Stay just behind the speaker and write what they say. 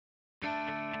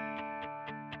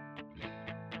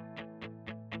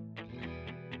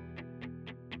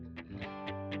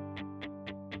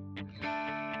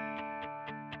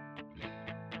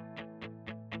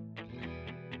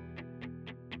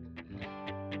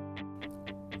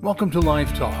Welcome to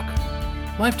Life Talk.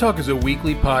 Life Talk is a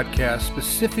weekly podcast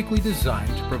specifically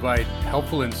designed to provide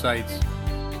helpful insights,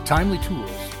 timely tools,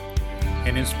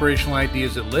 and inspirational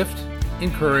ideas that lift,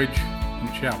 encourage,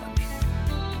 and challenge.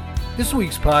 This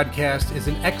week's podcast is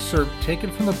an excerpt taken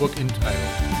from the book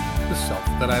entitled The Self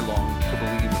That I Long to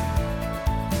Believe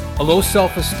In. A low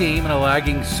self-esteem and a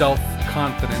lagging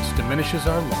self-confidence diminishes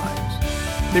our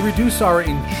lives. They reduce our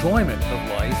enjoyment of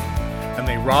life, and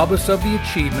they rob us of the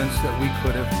achievements that we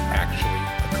could have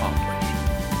actually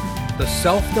accomplished. The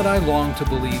Self That I Long to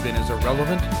Believe In is a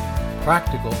relevant,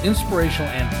 practical,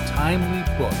 inspirational, and timely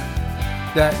book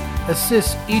that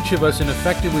assists each of us in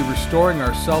effectively restoring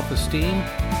our self-esteem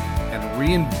and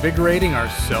reinvigorating our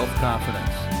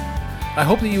self-confidence. I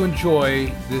hope that you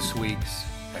enjoy this week's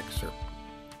excerpt.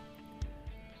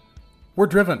 We're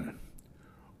driven.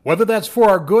 Whether that's for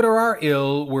our good or our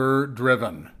ill, we're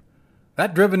driven.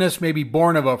 That drivenness may be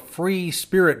born of a free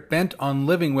spirit bent on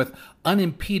living with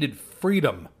unimpeded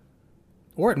freedom,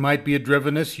 or it might be a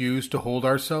drivenness used to hold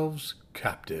ourselves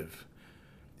captive.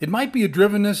 It might be a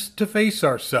drivenness to face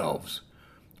ourselves,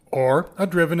 or a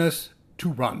drivenness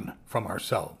to run from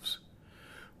ourselves.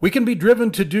 We can be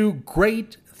driven to do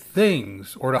great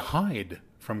things or to hide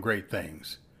from great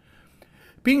things.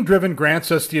 Being driven grants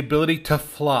us the ability to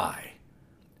fly,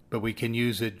 but we can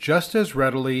use it just as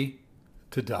readily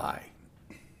to die.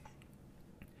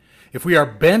 If we are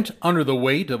bent under the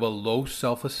weight of a low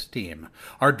self-esteem,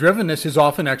 our drivenness is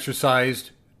often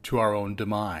exercised to our own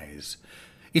demise.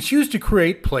 It's used to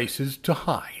create places to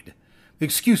hide,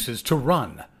 excuses to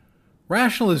run,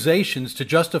 rationalizations to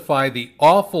justify the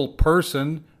awful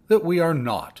person that we are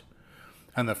not,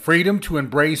 and the freedom to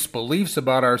embrace beliefs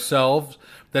about ourselves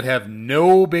that have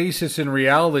no basis in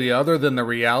reality other than the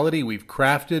reality we've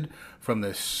crafted from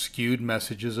the skewed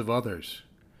messages of others.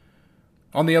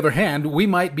 On the other hand, we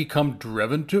might become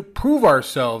driven to prove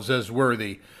ourselves as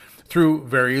worthy through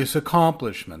various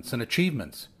accomplishments and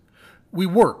achievements. We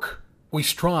work, we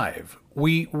strive,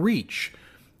 we reach,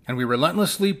 and we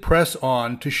relentlessly press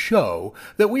on to show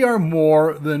that we are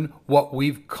more than what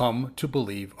we've come to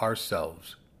believe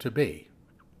ourselves to be.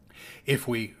 If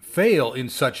we fail in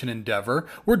such an endeavor,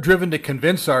 we're driven to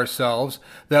convince ourselves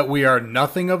that we are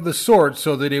nothing of the sort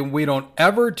so that we don't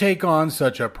ever take on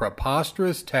such a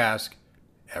preposterous task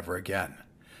ever again.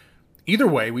 Either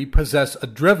way, we possess a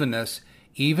drivenness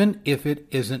even if it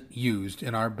isn't used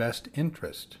in our best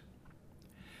interest.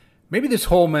 Maybe this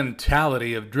whole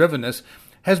mentality of drivenness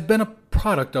has been a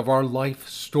product of our life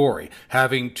story,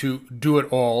 having to do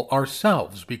it all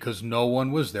ourselves because no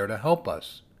one was there to help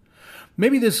us.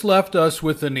 Maybe this left us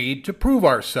with the need to prove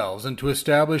ourselves and to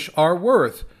establish our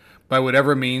worth by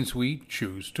whatever means we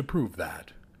choose to prove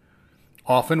that.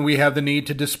 Often we have the need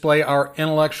to display our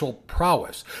intellectual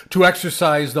prowess, to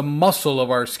exercise the muscle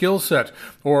of our skill set,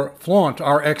 or flaunt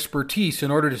our expertise in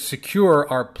order to secure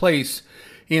our place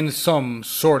in some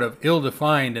sort of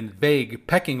ill-defined and vague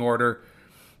pecking order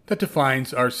that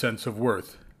defines our sense of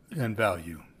worth and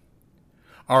value.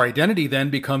 Our identity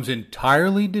then becomes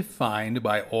entirely defined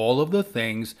by all of the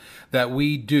things that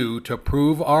we do to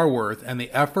prove our worth and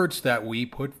the efforts that we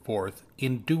put forth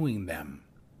in doing them.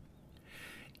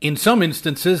 In some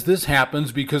instances, this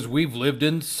happens because we've lived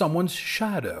in someone's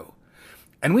shadow,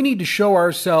 and we need to show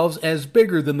ourselves as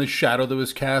bigger than the shadow that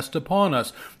was cast upon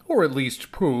us, or at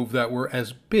least prove that we're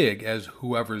as big as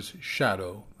whoever's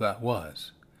shadow that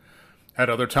was.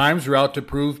 At other times, we're out to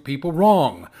prove people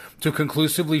wrong, to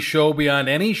conclusively show beyond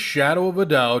any shadow of a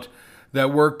doubt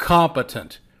that we're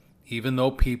competent, even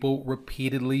though people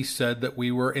repeatedly said that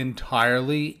we were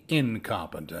entirely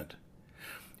incompetent.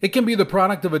 It can be the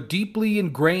product of a deeply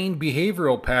ingrained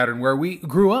behavioral pattern where we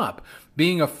grew up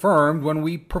being affirmed when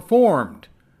we performed,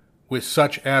 with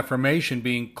such affirmation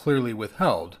being clearly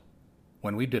withheld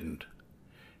when we didn't.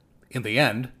 In the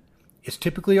end, it's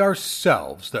typically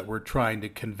ourselves that we're trying to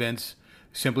convince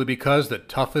simply because the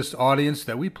toughest audience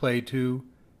that we play to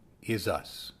is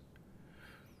us.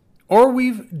 Or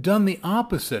we've done the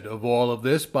opposite of all of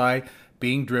this by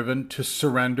being driven to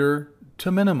surrender to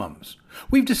minimums.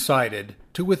 We've decided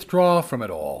to withdraw from it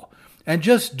all and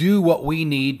just do what we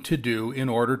need to do in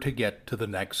order to get to the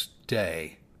next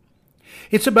day.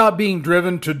 It's about being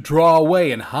driven to draw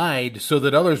away and hide so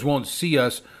that others won't see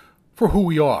us for who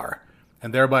we are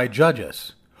and thereby judge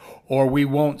us, or we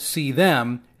won't see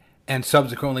them and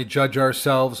subsequently judge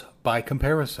ourselves by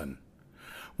comparison.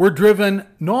 We're driven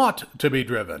not to be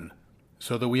driven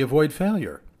so that we avoid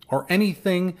failure or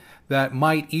anything that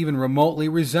might even remotely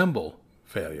resemble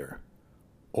failure.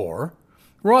 Or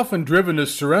we're often driven to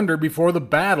surrender before the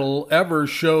battle ever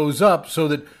shows up so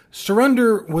that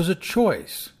surrender was a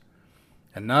choice.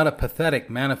 and not a pathetic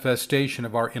manifestation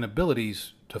of our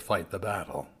inabilities to fight the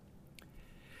battle.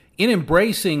 In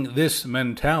embracing this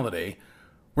mentality,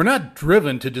 we're not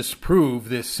driven to disprove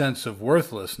this sense of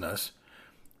worthlessness.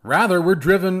 Rather, we're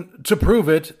driven to prove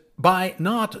it by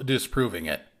not disproving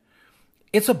it.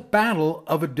 It's a battle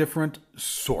of a different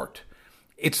sort.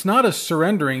 It's not a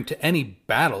surrendering to any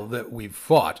battle that we've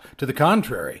fought. To the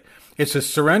contrary, it's a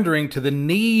surrendering to the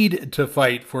need to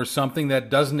fight for something that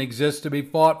doesn't exist to be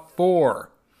fought for.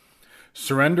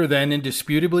 Surrender then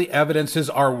indisputably evidences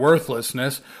our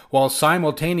worthlessness while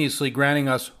simultaneously granting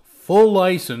us full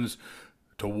license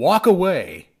to walk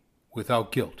away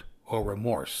without guilt or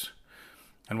remorse.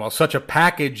 And while such a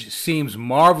package seems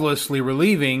marvelously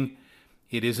relieving,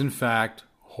 it is in fact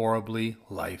horribly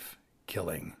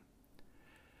life-killing.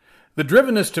 The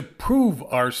drivenness to prove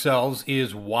ourselves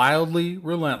is wildly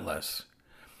relentless.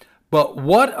 But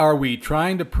what are we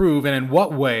trying to prove, and in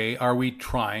what way are we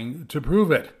trying to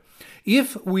prove it?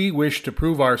 If we wish to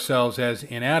prove ourselves as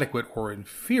inadequate or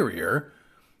inferior,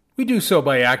 we do so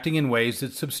by acting in ways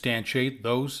that substantiate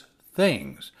those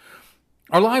things.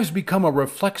 Our lives become a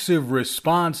reflexive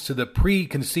response to the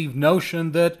preconceived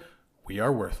notion that we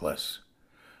are worthless.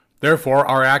 Therefore,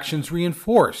 our actions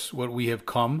reinforce what we have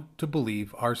come to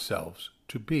believe ourselves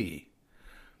to be.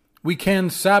 We can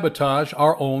sabotage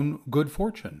our own good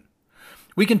fortune.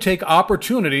 We can take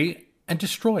opportunity and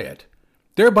destroy it,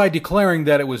 thereby declaring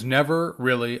that it was never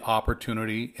really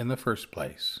opportunity in the first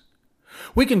place.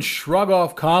 We can shrug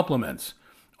off compliments,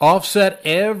 offset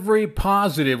every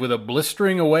positive with a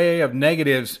blistering array of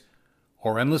negatives,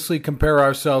 or endlessly compare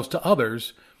ourselves to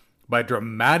others by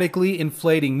dramatically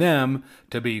inflating them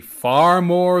to be far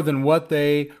more than what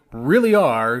they really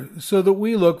are, so that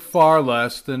we look far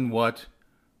less than what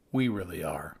we really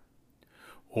are.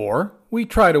 Or we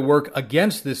try to work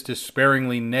against this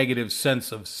despairingly negative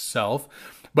sense of self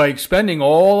by expending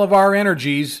all of our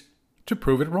energies to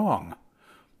prove it wrong.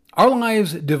 Our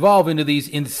lives devolve into these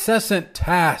incessant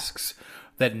tasks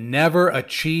that never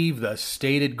achieve the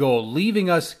stated goal, leaving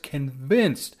us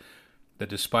convinced that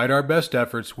despite our best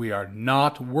efforts, we are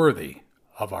not worthy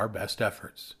of our best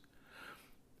efforts.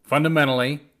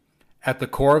 Fundamentally, at the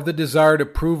core of the desire to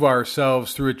prove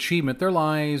ourselves through achievement, there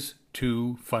lies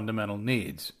two fundamental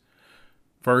needs.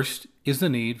 First is the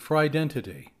need for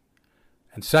identity,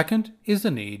 and second is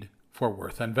the need for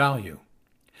worth and value.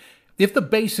 If the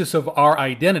basis of our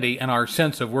identity and our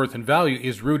sense of worth and value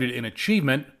is rooted in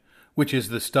achievement, which is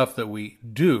the stuff that we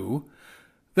do,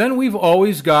 then we've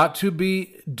always got to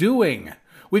be doing.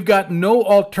 We've got no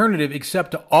alternative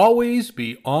except to always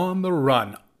be on the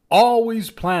run, always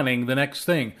planning the next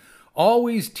thing,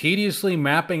 always tediously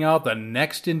mapping out the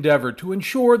next endeavor to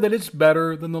ensure that it's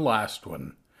better than the last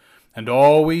one, and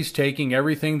always taking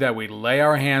everything that we lay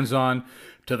our hands on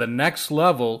to the next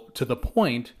level, to the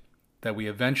point that we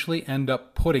eventually end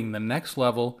up putting the next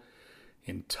level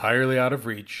entirely out of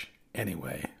reach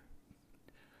anyway.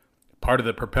 Part of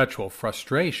the perpetual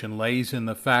frustration lays in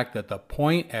the fact that the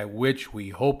point at which we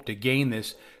hope to gain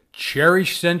this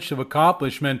cherished sense of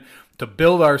accomplishment to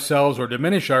build ourselves or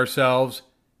diminish ourselves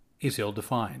is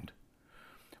ill-defined.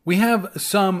 We have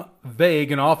some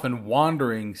vague and often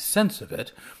wandering sense of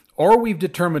it, or we've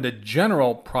determined a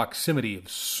general proximity of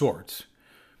sorts.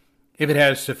 If it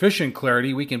has sufficient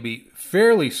clarity, we can be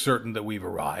fairly certain that we've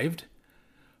arrived.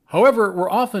 However, we're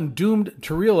often doomed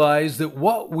to realize that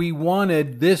what we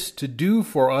wanted this to do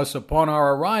for us upon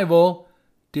our arrival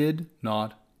did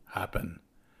not happen.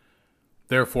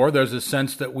 Therefore, there's a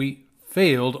sense that we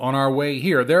failed on our way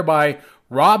here, thereby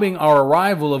robbing our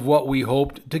arrival of what we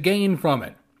hoped to gain from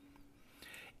it.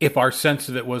 If our sense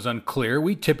of it was unclear,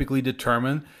 we typically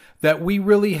determine that we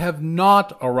really have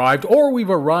not arrived, or we've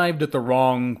arrived at the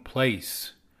wrong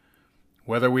place.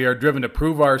 Whether we are driven to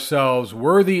prove ourselves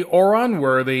worthy or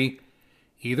unworthy,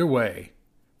 either way,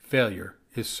 failure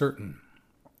is certain.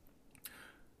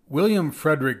 William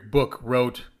Frederick Book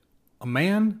wrote, "A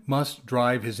man must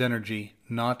drive his energy,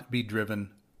 not be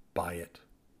driven by it."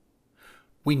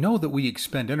 We know that we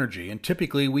expend energy, and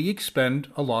typically we expend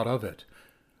a lot of it.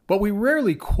 But we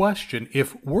rarely question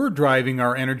if we're driving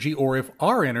our energy or if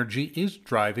our energy is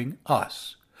driving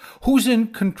us. Who's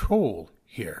in control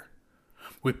here?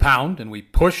 We pound and we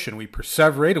push and we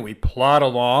perseverate and we plod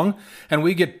along and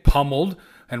we get pummeled,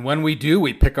 and when we do,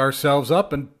 we pick ourselves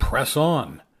up and press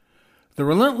on. The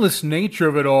relentless nature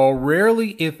of it all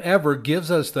rarely, if ever,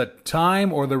 gives us the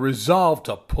time or the resolve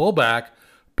to pull back,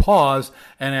 pause,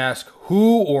 and ask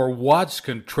who or what's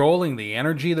controlling the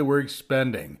energy that we're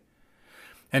expending.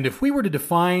 And if we were to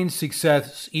define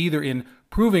success either in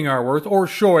proving our worth or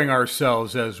showing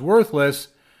ourselves as worthless,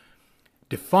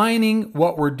 Defining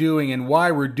what we're doing and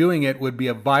why we're doing it would be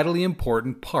a vitally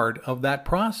important part of that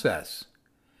process.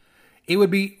 It would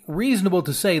be reasonable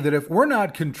to say that if we're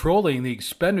not controlling the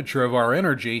expenditure of our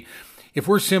energy, if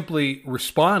we're simply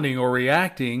responding or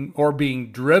reacting or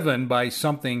being driven by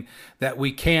something that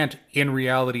we can't in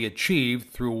reality achieve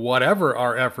through whatever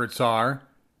our efforts are,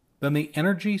 then the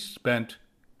energy spent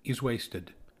is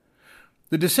wasted.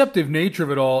 The deceptive nature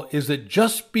of it all is that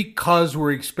just because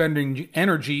we're expending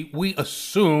energy, we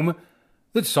assume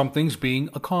that something's being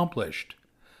accomplished.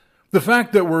 The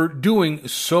fact that we're doing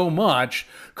so much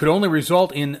could only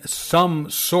result in some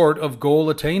sort of goal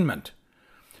attainment.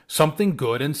 Something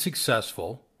good and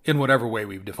successful, in whatever way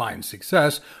we've defined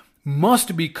success,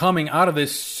 must be coming out of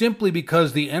this simply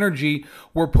because the energy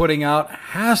we're putting out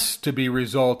has to be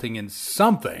resulting in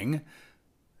something,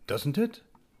 doesn't it?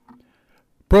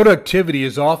 Productivity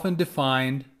is often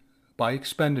defined by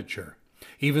expenditure,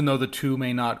 even though the two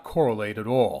may not correlate at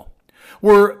all.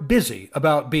 We're busy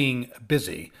about being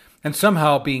busy, and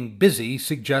somehow being busy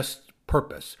suggests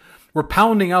purpose. We're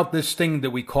pounding out this thing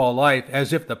that we call life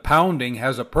as if the pounding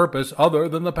has a purpose other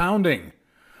than the pounding.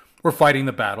 We're fighting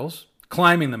the battles,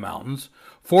 climbing the mountains,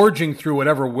 forging through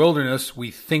whatever wilderness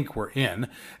we think we're in,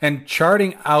 and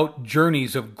charting out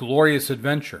journeys of glorious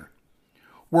adventure.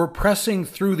 We're pressing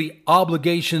through the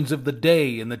obligations of the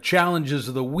day and the challenges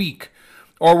of the week,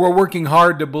 or we're working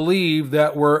hard to believe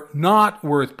that we're not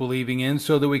worth believing in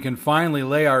so that we can finally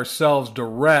lay ourselves to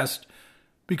rest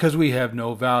because we have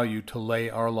no value to lay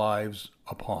our lives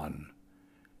upon.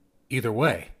 Either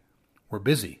way, we're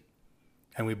busy,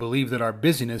 and we believe that our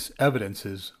busyness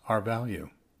evidences our value.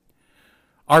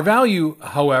 Our value,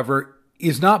 however,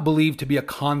 is not believed to be a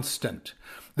constant.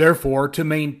 Therefore, to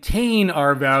maintain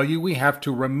our value, we have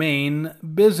to remain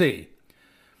busy.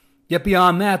 Yet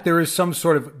beyond that, there is some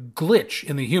sort of glitch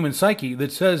in the human psyche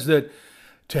that says that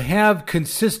to have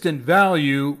consistent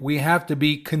value, we have to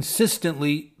be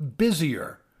consistently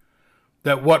busier.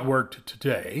 That what worked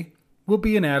today will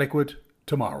be inadequate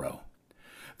tomorrow.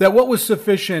 That what was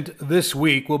sufficient this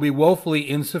week will be woefully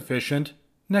insufficient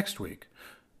next week.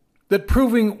 That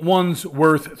proving one's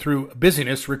worth through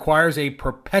busyness requires a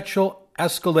perpetual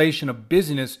escalation of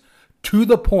busyness to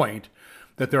the point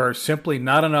that there are simply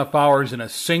not enough hours in a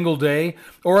single day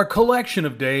or a collection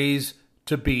of days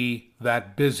to be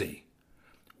that busy.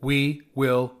 We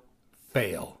will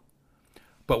fail.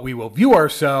 But we will view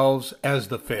ourselves as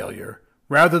the failure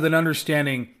rather than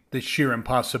understanding the sheer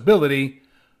impossibility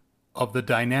of the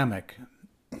dynamic.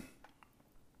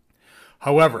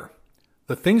 However,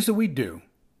 the things that we do,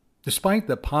 despite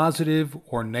the positive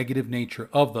or negative nature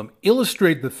of them,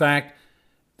 illustrate the fact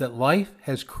that life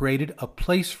has created a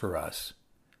place for us,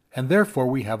 and therefore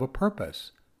we have a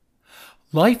purpose.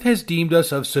 Life has deemed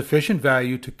us of sufficient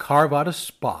value to carve out a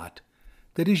spot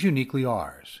that is uniquely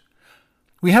ours.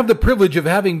 We have the privilege of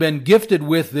having been gifted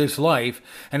with this life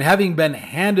and having been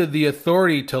handed the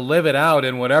authority to live it out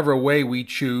in whatever way we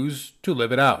choose to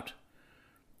live it out.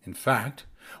 In fact,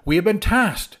 we have been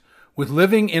tasked with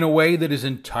living in a way that is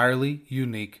entirely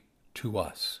unique to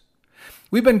us.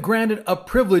 We've been granted a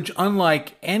privilege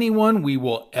unlike anyone we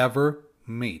will ever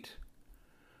meet.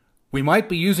 We might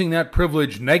be using that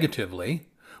privilege negatively.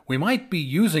 We might be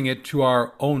using it to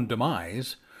our own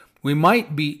demise. We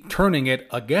might be turning it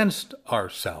against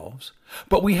ourselves.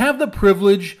 But we have the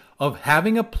privilege of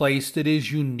having a place that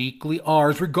is uniquely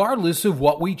ours, regardless of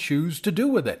what we choose to do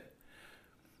with it.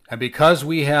 And because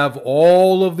we have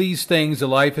all of these things that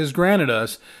life has granted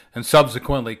us and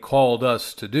subsequently called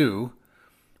us to do,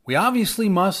 we obviously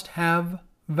must have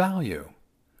value.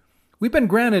 We've been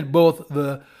granted both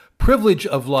the privilege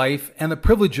of life and the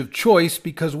privilege of choice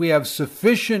because we have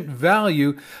sufficient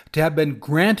value to have been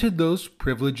granted those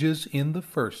privileges in the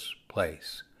first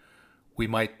place. We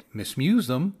might misuse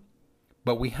them,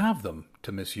 but we have them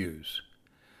to misuse.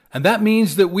 And that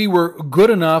means that we were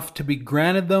good enough to be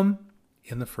granted them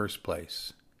in the first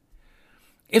place.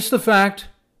 It's the fact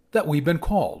that we've been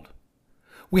called.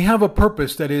 We have a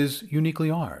purpose that is uniquely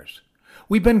ours.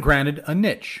 We've been granted a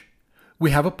niche.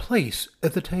 We have a place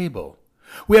at the table.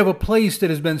 We have a place that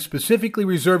has been specifically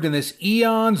reserved in this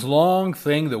eons-long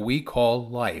thing that we call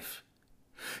life.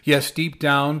 Yes, deep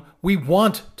down, we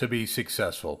want to be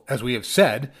successful. As we have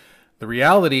said, the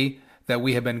reality that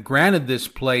we have been granted this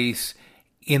place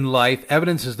in life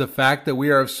evidences the fact that we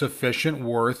are of sufficient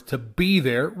worth to be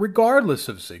there regardless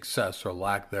of success or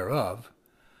lack thereof.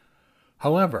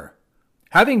 However,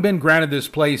 having been granted this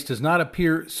place does not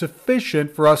appear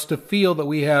sufficient for us to feel that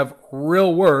we have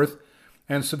real worth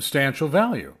and substantial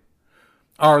value.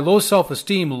 Our low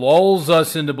self-esteem lulls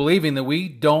us into believing that we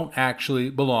don't actually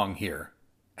belong here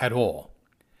at all.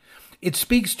 It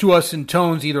speaks to us in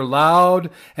tones either loud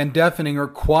and deafening or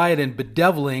quiet and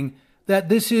bedeviling that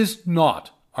this is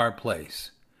not our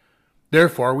place.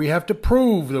 Therefore, we have to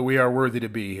prove that we are worthy to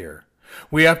be here.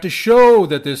 We have to show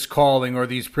that this calling or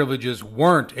these privileges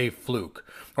weren't a fluke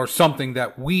or something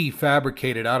that we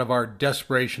fabricated out of our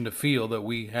desperation to feel that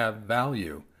we have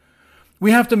value.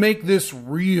 We have to make this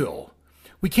real.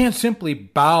 We can't simply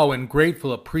bow in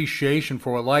grateful appreciation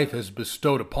for what life has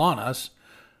bestowed upon us.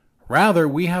 Rather,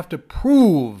 we have to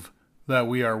prove that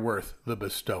we are worth the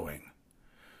bestowing.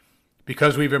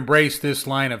 Because we've embraced this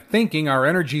line of thinking, our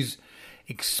energies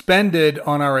expended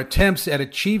on our attempts at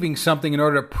achieving something in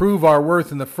order to prove our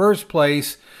worth in the first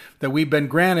place that we've been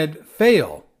granted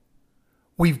fail.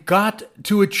 We've got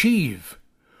to achieve.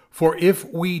 For if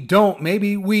we don't,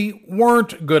 maybe we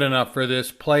weren't good enough for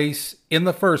this place in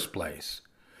the first place.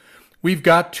 We've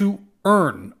got to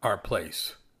earn our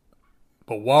place.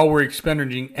 But while we're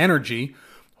expending energy,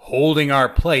 holding our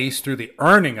place through the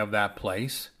earning of that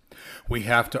place, we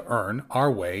have to earn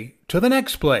our way to the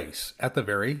next place at the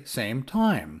very same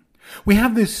time. We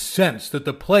have this sense that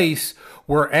the place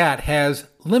we're at has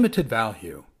limited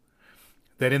value,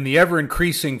 that in the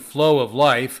ever-increasing flow of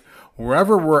life,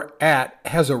 wherever we're at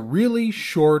has a really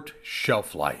short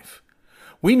shelf life.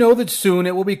 We know that soon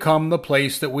it will become the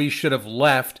place that we should have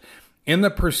left in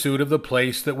the pursuit of the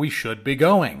place that we should be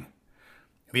going.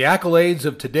 The accolades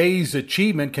of today's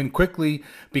achievement can quickly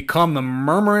become the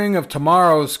murmuring of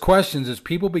tomorrow's questions as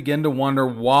people begin to wonder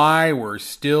why we're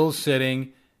still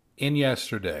sitting in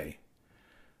yesterday.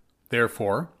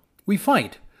 Therefore, we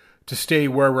fight to stay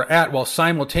where we're at while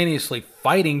simultaneously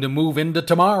fighting to move into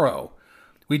tomorrow.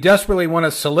 We desperately want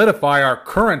to solidify our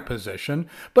current position,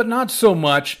 but not so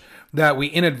much that we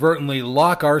inadvertently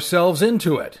lock ourselves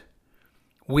into it.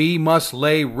 We must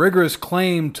lay rigorous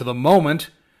claim to the moment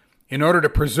in order to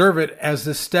preserve it as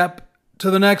the step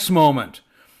to the next moment.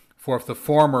 For if the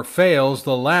former fails,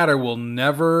 the latter will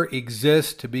never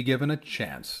exist to be given a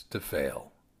chance to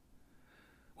fail.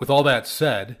 With all that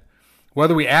said,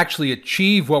 whether we actually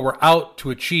achieve what we're out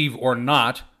to achieve or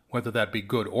not, whether that be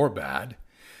good or bad,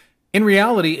 in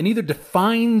reality, it neither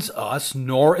defines us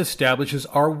nor establishes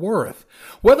our worth.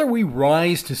 Whether we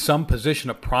rise to some position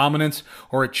of prominence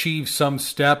or achieve some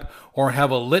step or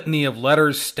have a litany of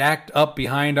letters stacked up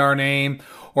behind our name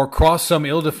or cross some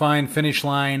ill-defined finish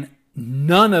line,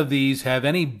 none of these have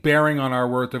any bearing on our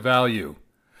worth or value.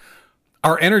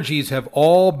 Our energies have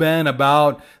all been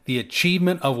about the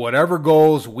achievement of whatever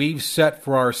goals we've set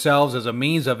for ourselves as a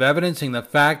means of evidencing the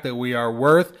fact that we are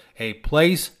worth a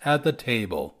place at the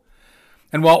table.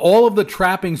 And while all of the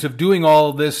trappings of doing all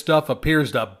of this stuff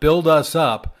appears to build us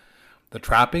up, the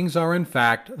trappings are in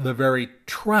fact the very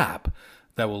trap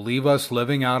that will leave us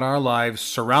living out our lives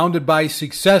surrounded by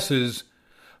successes,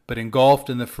 but engulfed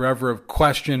in the forever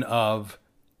question of,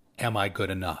 am I good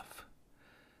enough?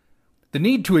 The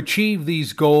need to achieve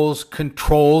these goals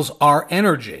controls our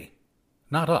energy,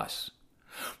 not us.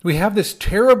 We have this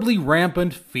terribly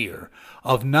rampant fear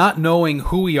of not knowing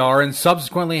who we are and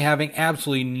subsequently having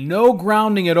absolutely no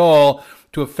grounding at all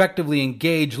to effectively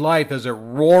engage life as it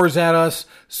roars at us,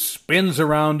 spins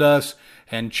around us,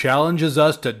 and challenges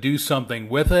us to do something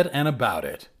with it and about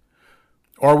it.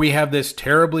 Or we have this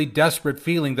terribly desperate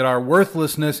feeling that our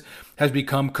worthlessness has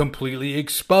become completely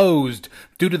exposed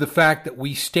due to the fact that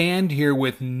we stand here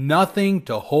with nothing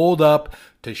to hold up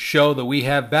to show that we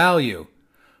have value,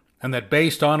 and that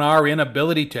based on our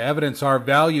inability to evidence our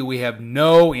value, we have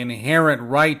no inherent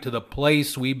right to the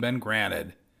place we've been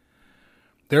granted.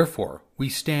 Therefore, we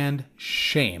stand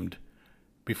shamed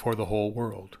before the whole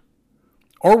world.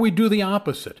 Or we do the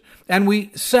opposite, and we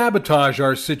sabotage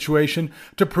our situation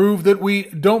to prove that we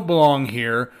don't belong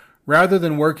here, rather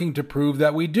than working to prove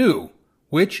that we do,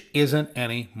 which isn't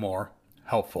any more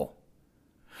helpful.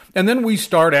 And then we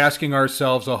start asking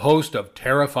ourselves a host of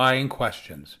terrifying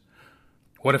questions.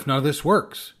 What if none of this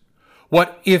works?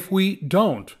 What if we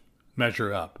don't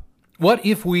measure up? What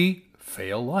if we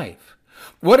fail life?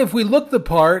 What if we look the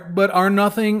part but are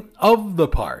nothing of the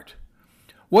part?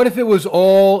 What if it was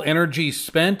all energy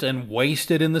spent and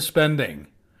wasted in the spending?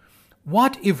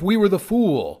 What if we were the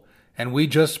fool and we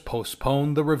just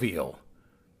postponed the reveal?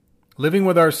 Living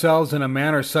with ourselves in a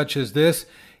manner such as this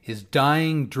is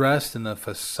dying dressed in the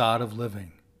facade of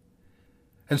living.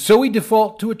 And so we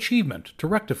default to achievement to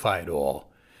rectify it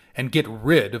all and get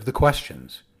rid of the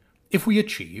questions. If we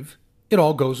achieve, it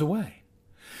all goes away.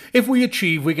 If we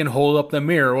achieve, we can hold up the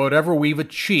mirror, whatever we've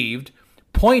achieved,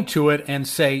 point to it and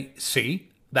say, see,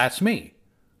 that's me.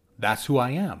 That's who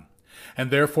I am.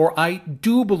 And therefore I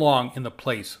do belong in the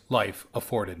place life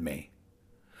afforded me.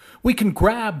 We can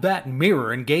grab that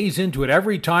mirror and gaze into it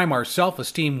every time our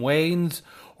self-esteem wanes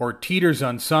or teeters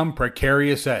on some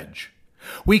precarious edge.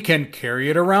 We can carry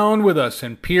it around with us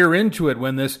and peer into it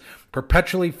when this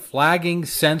perpetually flagging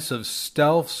sense of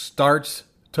self starts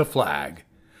to flag.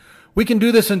 We can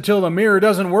do this until the mirror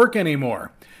doesn't work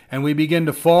anymore, and we begin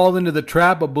to fall into the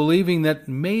trap of believing that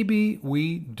maybe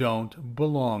we don't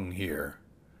belong here.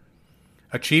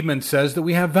 Achievement says that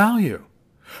we have value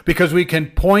because we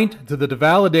can point to the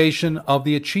validation of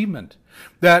the achievement,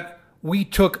 that we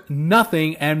took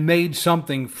nothing and made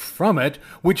something from it,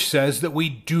 which says that we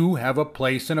do have a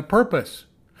place and a purpose,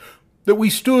 that we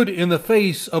stood in the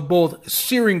face of both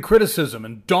searing criticism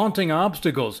and daunting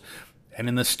obstacles, and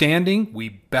in the standing we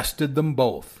bested them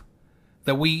both,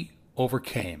 that we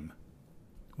overcame.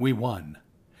 We won.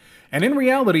 And in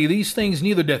reality, these things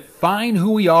neither define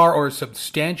who we are or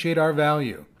substantiate our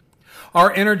value.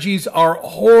 Our energies are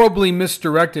horribly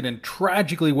misdirected and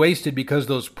tragically wasted because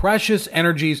those precious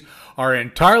energies are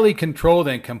entirely controlled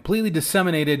and completely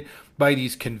disseminated by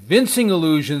these convincing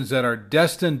illusions that are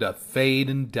destined to fade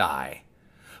and die.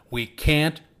 We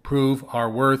can't prove our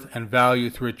worth and value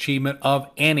through achievement of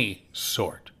any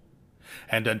sort.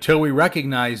 And until we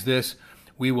recognize this,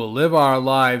 we will live our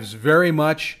lives very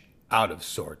much out of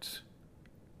sorts.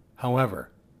 However,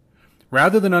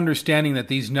 rather than understanding that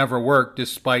these never work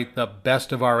despite the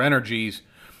best of our energies,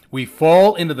 we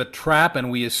fall into the trap and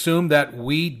we assume that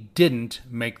we didn't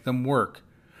make them work.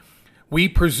 We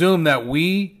presume that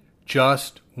we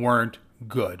just weren't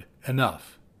good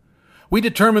enough. We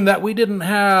determine that we didn't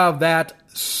have that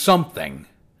something.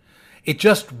 It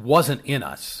just wasn't in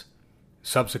us.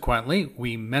 Subsequently,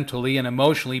 we mentally and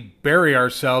emotionally bury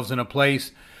ourselves in a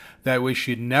place that we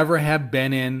should never have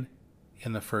been in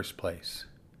the first place.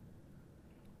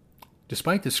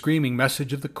 Despite the screaming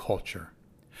message of the culture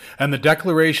and the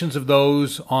declarations of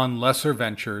those on lesser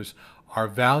ventures, our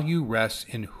value rests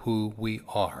in who we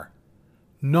are,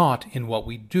 not in what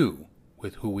we do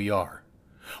with who we are.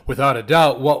 Without a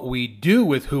doubt, what we do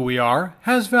with who we are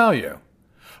has value,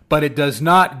 but it does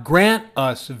not grant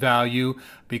us value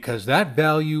because that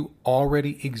value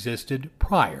already existed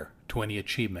prior to any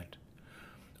achievement.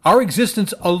 Our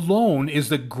existence alone is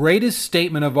the greatest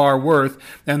statement of our worth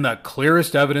and the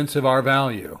clearest evidence of our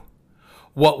value.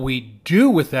 What we do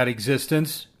with that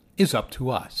existence is up to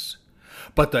us,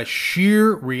 but the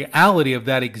sheer reality of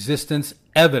that existence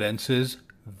evidences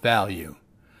value.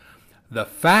 The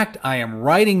fact I am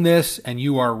writing this and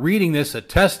you are reading this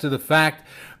attests to the fact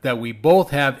that we both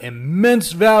have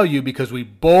immense value because we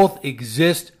both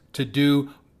exist to do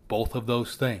both of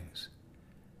those things.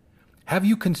 Have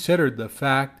you considered the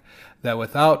fact that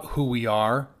without who we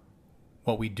are,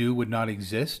 what we do would not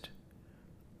exist?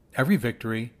 Every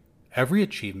victory, every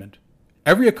achievement,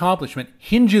 every accomplishment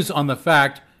hinges on the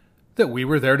fact that we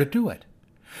were there to do it.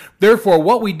 Therefore,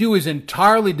 what we do is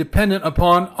entirely dependent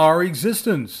upon our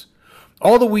existence.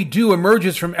 All that we do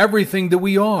emerges from everything that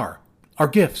we are, our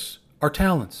gifts, our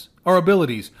talents, our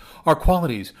abilities, our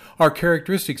qualities, our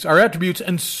characteristics, our attributes,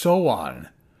 and so on.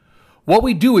 What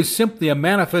we do is simply a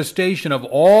manifestation of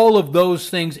all of those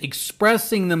things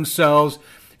expressing themselves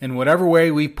in whatever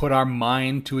way we put our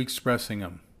mind to expressing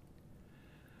them.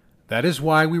 That is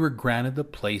why we were granted the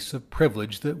place of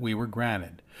privilege that we were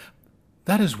granted.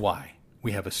 That is why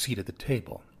we have a seat at the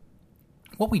table.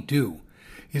 What we do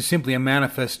is simply a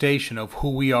manifestation of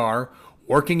who we are,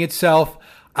 working itself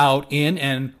out in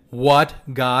and what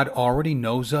God already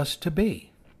knows us to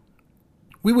be.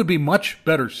 We would be much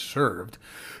better served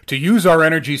to use our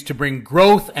energies to bring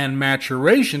growth and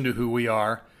maturation to who we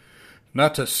are,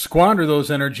 not to squander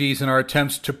those energies in our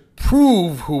attempts to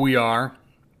prove who we are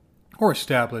or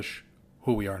establish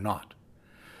who we are not.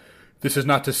 This is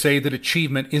not to say that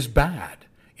achievement is bad.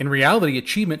 In reality,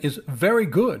 achievement is very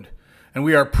good, and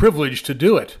we are privileged to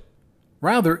do it.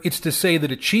 Rather, it's to say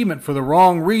that achievement for the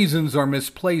wrong reasons or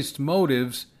misplaced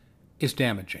motives is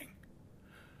damaging.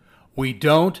 We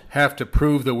don't have to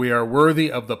prove that we are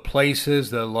worthy of the places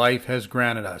that life has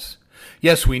granted us.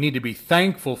 Yes, we need to be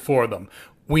thankful for them.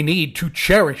 We need to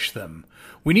cherish them.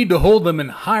 We need to hold them in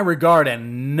high regard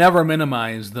and never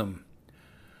minimize them.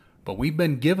 But we've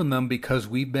been given them because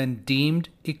we've been deemed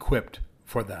equipped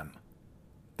for them.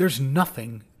 There's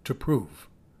nothing to prove.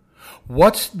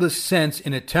 What's the sense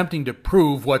in attempting to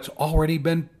prove what's already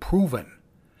been proven?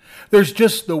 There's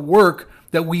just the work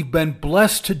that we've been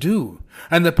blessed to do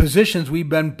and the positions we've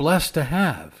been blessed to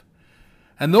have.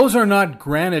 And those are not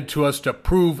granted to us to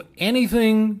prove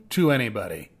anything to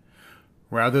anybody.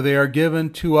 Rather, they are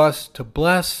given to us to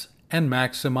bless and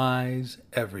maximize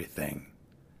everything.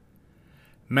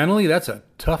 Mentally, that's a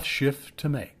tough shift to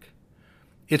make.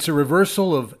 It's a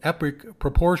reversal of epic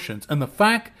proportions, and the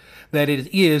fact that it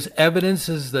is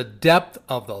evidences the depth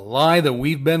of the lie that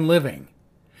we've been living.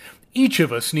 Each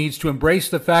of us needs to embrace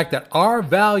the fact that our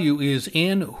value is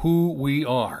in who we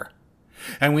are.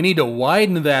 And we need to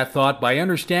widen that thought by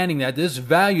understanding that this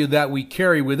value that we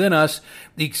carry within us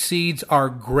exceeds our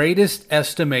greatest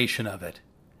estimation of it.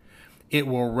 It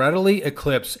will readily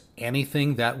eclipse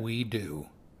anything that we do.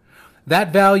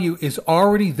 That value is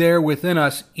already there within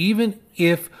us, even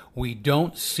if we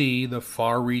don't see the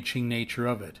far-reaching nature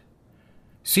of it.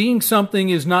 Seeing something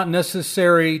is not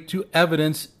necessary to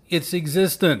evidence its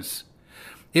existence.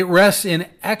 It rests in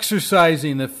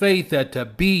exercising the faith that to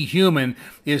be human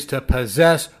is to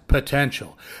possess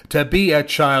potential. To be a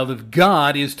child of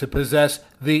God is to possess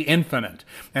the infinite.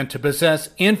 And to possess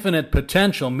infinite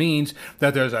potential means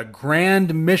that there's a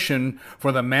grand mission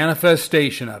for the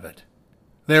manifestation of it.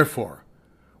 Therefore,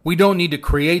 we don't need to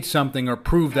create something or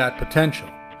prove that potential.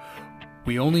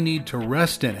 We only need to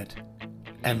rest in it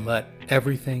and let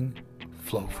everything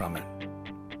flow from it.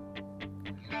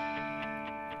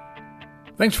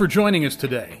 Thanks for joining us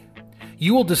today.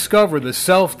 You will discover the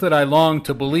self that I long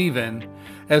to believe in,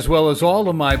 as well as all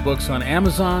of my books on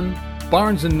Amazon,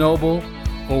 Barnes & Noble,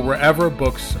 or wherever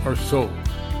books are sold.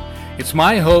 It's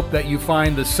my hope that you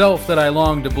find the self that I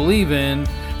long to believe in,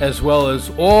 as well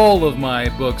as all of my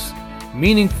books,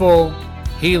 meaningful,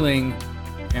 healing,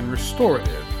 and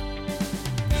restorative.